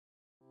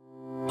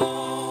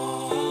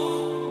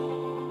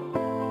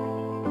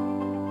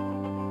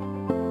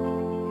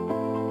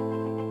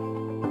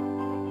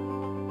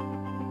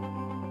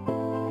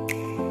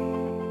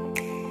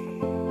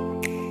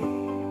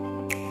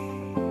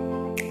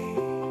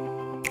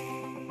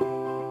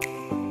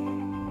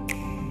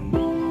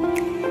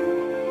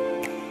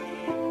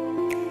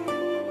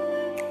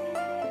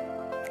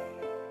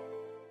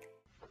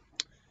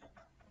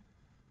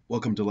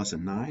Welcome to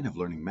Lesson 9 of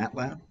Learning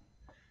Matlab.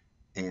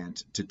 And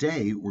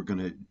today we're going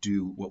to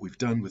do what we've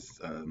done with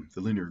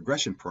the linear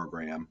regression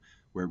program,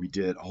 where we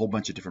did a whole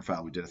bunch of different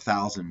files. We did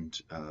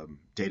 1,000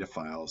 data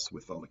files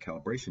with all the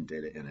calibration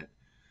data in it.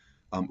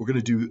 We're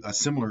going to do a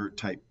similar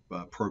type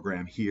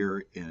program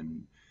here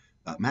in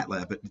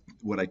Matlab, but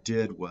what I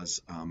did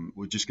was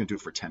we're just going to do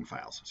it for 10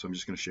 files. So I'm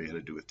just going to show you how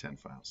to do it with 10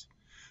 files.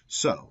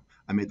 So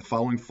I made the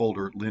following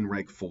folder,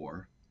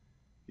 linreg4.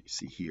 You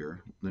see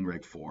here,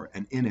 linreg4,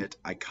 and in it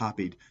I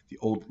copied the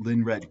old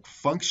linreg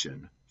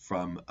function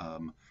from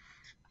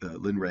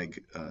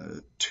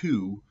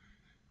linreg2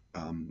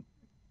 from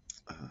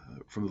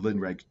the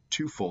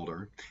linreg2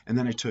 folder, and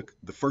then I took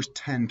the first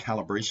 10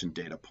 calibration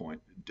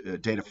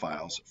data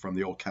files from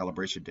the old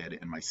calibration data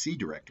in my C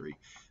directory.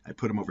 I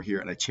put them over here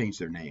and I changed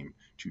their name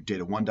to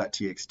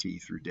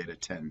data1.txt through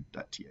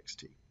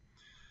data10.txt.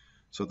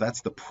 So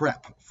that's the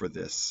prep for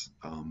this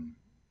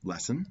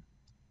lesson.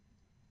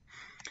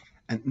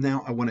 And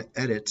now I want to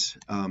edit,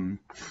 I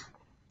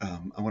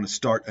want to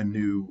start a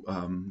new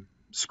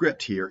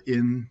script here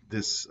in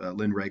this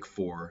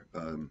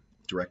linreg4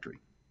 directory.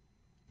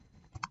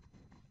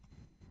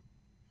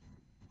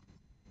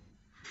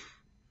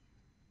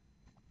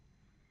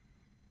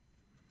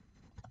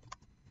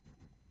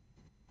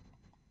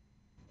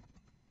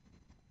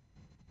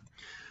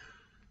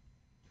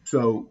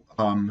 So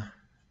I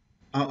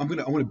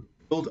want to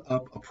build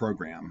up a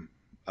program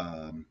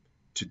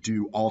to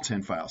do all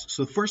 10 files.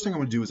 So the first thing I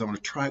want to do is I want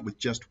to try it with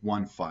just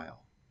one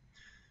file,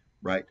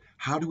 right?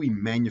 How do we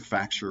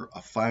manufacture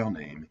a file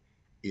name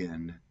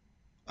in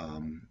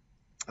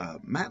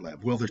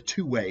Matlab? Well, there's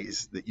two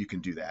ways that you can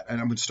do that. And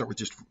I'm going to start with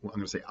I'm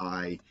going to say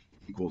I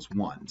equals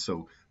 1.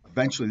 So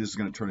eventually this is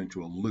going to turn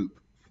into a loop.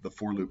 The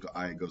for loop to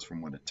I goes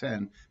from 1 to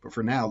 10. But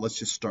for now, let's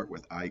just start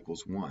with I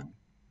equals 1.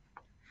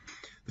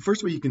 The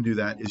first way you can do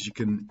that is you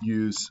can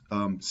use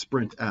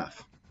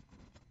sprintf.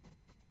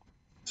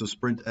 So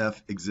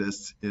sprintf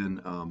exists in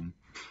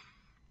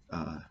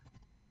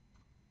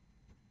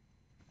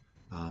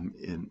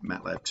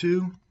MATLAB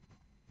 2.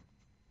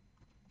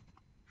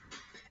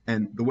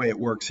 And the way it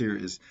works here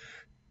is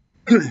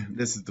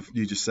this is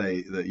you just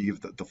say that you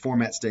give the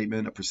format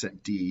statement, a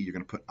 %d, you're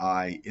going to put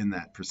I in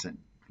that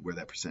 % where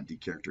that %d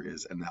character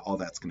is, and all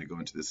that's going to go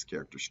into this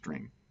character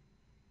string.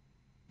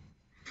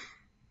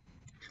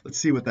 Let's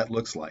see what that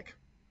looks like,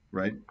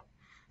 right?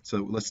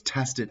 So let's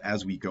test it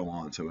as we go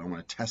on. So I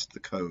want to test the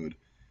code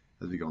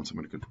as we go on. So I'm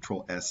going to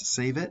Control S,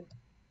 save it,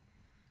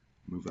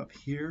 move up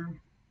here,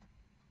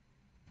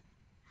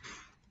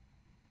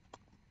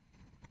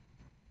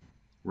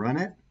 run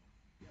it,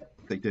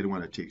 take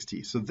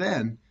data1.txt. So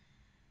then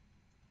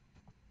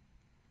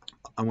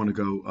I want to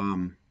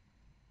go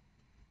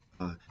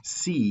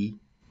C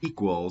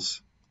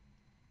equals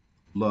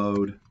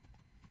load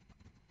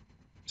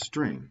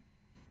string.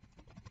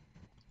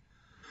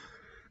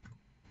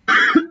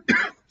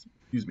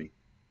 Excuse me.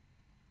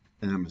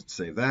 And I'm going to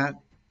save that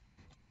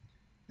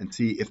and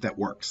see if that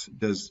works.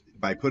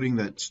 By putting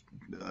that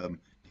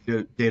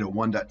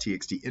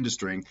data1.txt into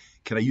string,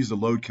 can I use the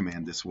load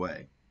command this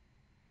way?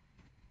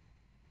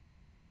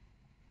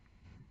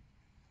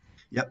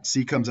 Yep,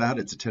 C comes out,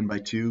 it's a 10 by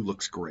 2,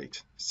 looks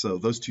great. So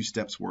those two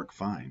steps work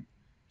fine.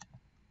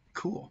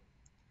 Cool.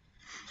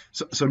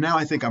 So now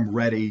I think I'm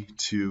ready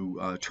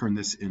to turn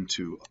this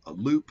into a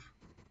loop.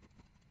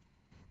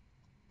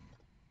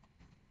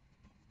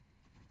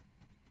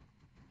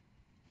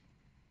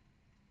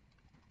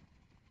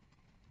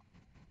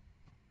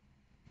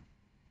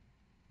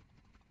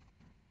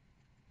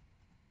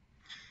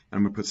 And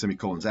I'm going to put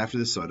semicolons after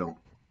this so I don't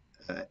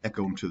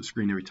echo them to the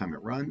screen every time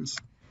it runs.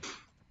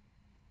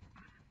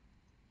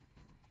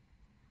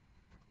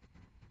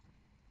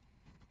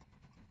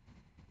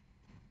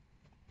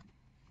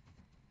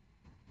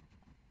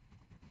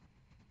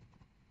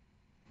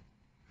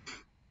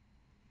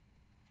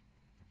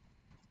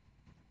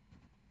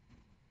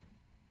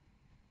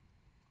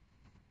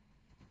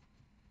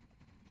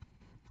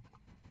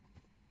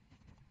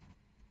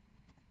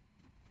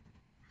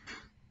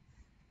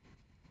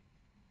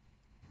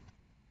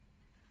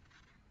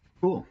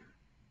 Cool.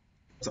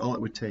 That's all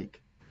it would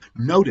take.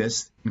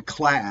 Notice in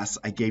class,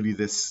 I gave you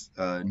this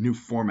new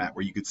format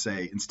where you could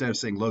say, instead of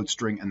saying load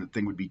string and the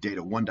thing would be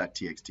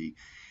data1.txt,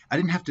 I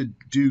didn't have to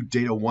do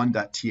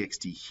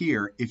data1.txt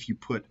here if you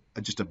put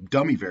just a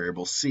dummy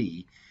variable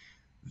C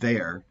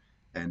there,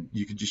 and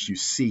you could just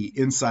use C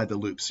inside the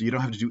loop. So you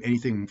don't have to do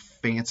anything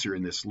fancier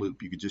in this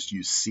loop. You could just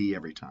use C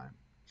every time.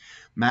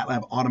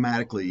 Matlab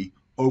automatically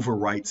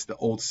overwrites the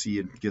old C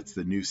and gets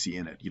the new C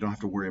in it. You don't have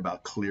to worry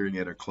about clearing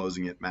it or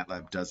closing it.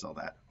 Matlab does all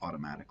that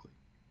automatically.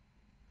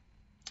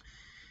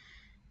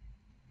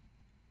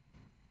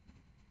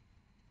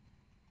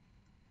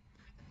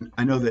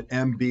 I know that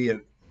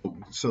MB,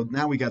 so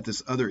now we got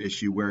this other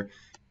issue where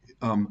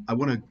I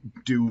want to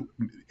do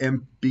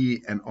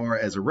MB and R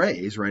as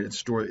arrays, right, and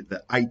store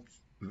the ith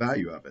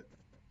value of it.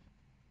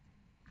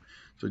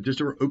 So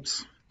just a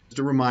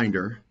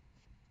reminder.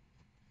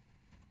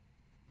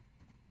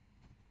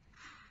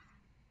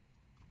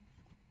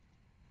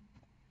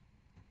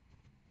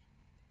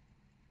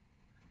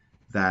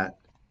 that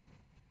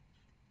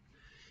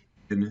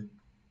in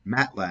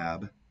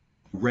MATLAB,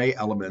 array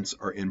elements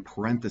are in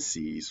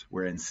parentheses,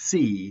 where in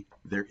C,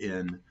 they're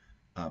in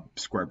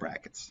square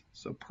brackets.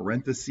 So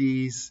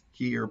parentheses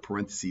here,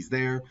 parentheses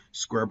there,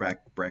 square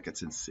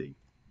brackets in C.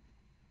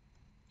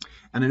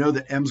 And I know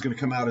that M is going to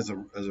come out as a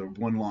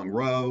one long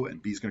row,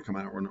 and B is going to come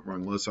out one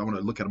long row. So I want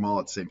to look at them all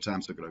at the same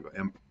time. So I'm going to go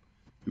M.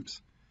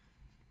 Oops.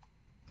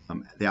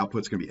 The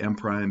output's going to be M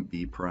prime,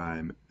 B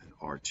prime, and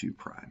R2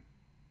 prime.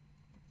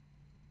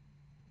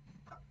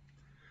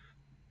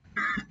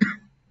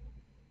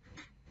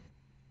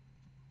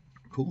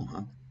 Cool,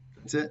 huh?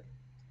 That's it.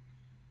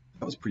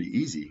 That was pretty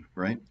easy,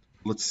 right?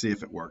 Let's see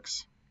if it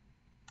works.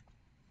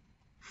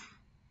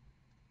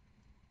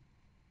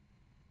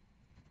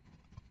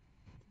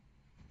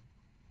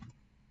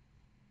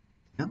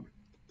 Yeah.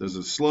 Those are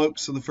the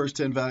slopes of the first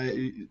 10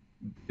 values.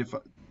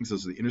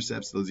 Those are the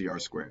intercepts. Those are the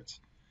R-squareds.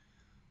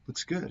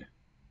 Looks good.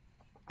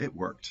 It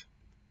worked.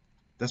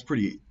 That's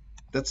pretty.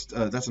 That's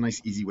a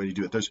nice, easy way to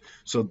do it.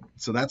 So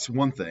that's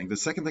one thing. The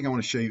second thing I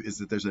want to show you is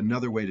that there's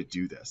another way to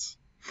do this.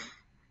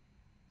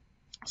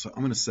 So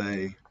I'm going to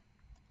say,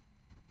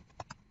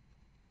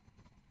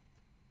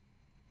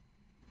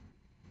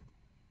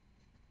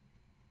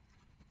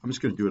 I'm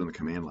just going to do it on the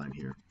command line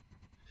here.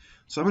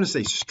 So I'm going to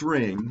say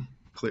string,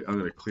 clear, I'm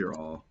going to clear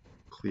all.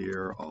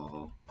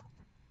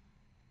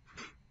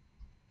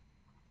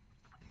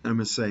 And I'm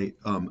going to say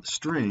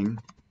string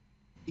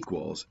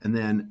equals, and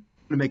then I'm going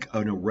to make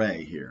an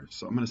array here.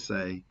 So I'm going to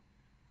say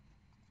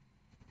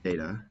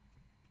data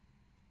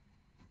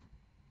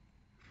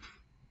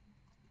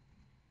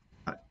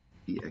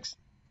 .ext.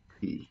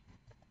 What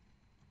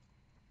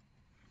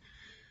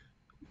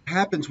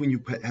happens when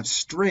you have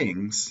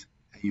strings,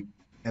 you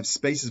have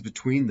spaces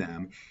between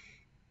them,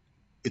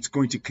 it's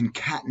going to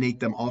concatenate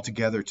them all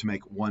together to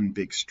make one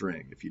big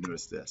string, if you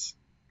notice this.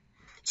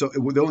 So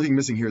the only thing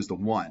missing here is the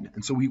 1.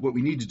 And so what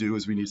we need to do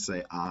is we need to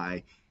say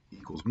I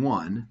equals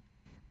 1,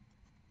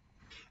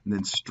 and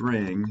then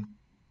string,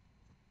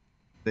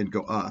 then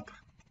go up.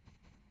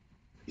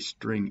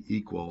 String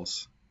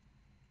equals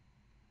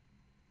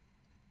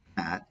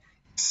that,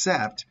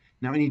 except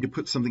now I need to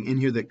put something in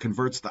here that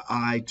converts the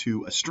I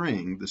to a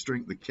string,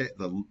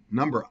 the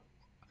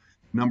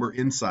number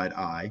inside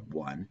I,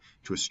 1,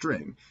 to a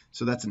string.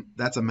 So that's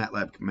a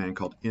MATLAB command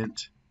called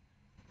int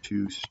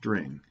to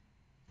string.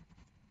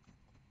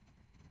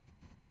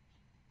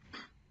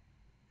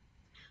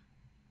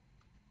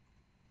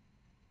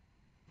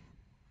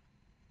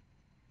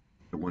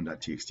 The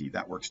 1.txt,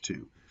 that works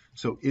too.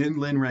 So in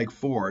linreg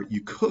 4,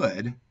 you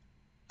could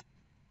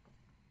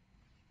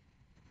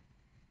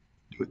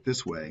do it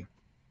this way.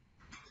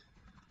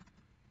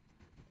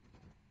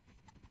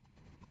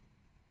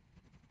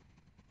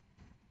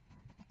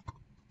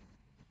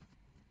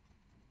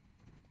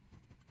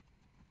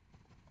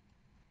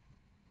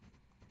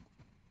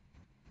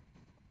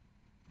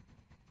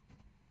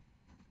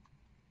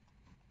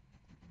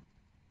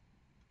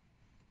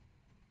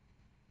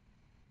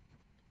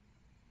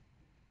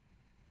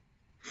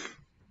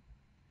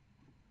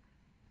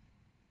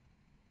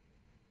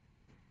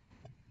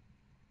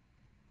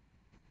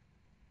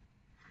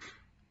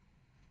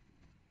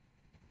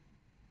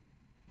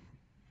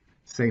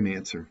 Same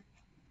answer.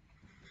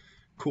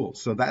 Cool.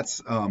 So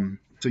that's so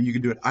you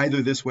can do it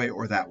either this way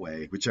or that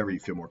way, whichever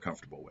you feel more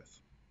comfortable with.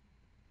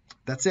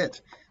 That's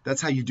it.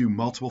 That's how you do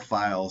multiple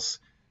files.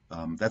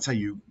 That's how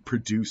you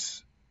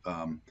produce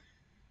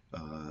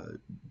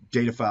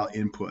data file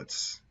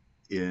inputs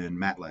in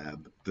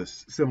MATLAB,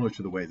 similar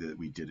to the way that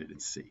we did it in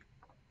C.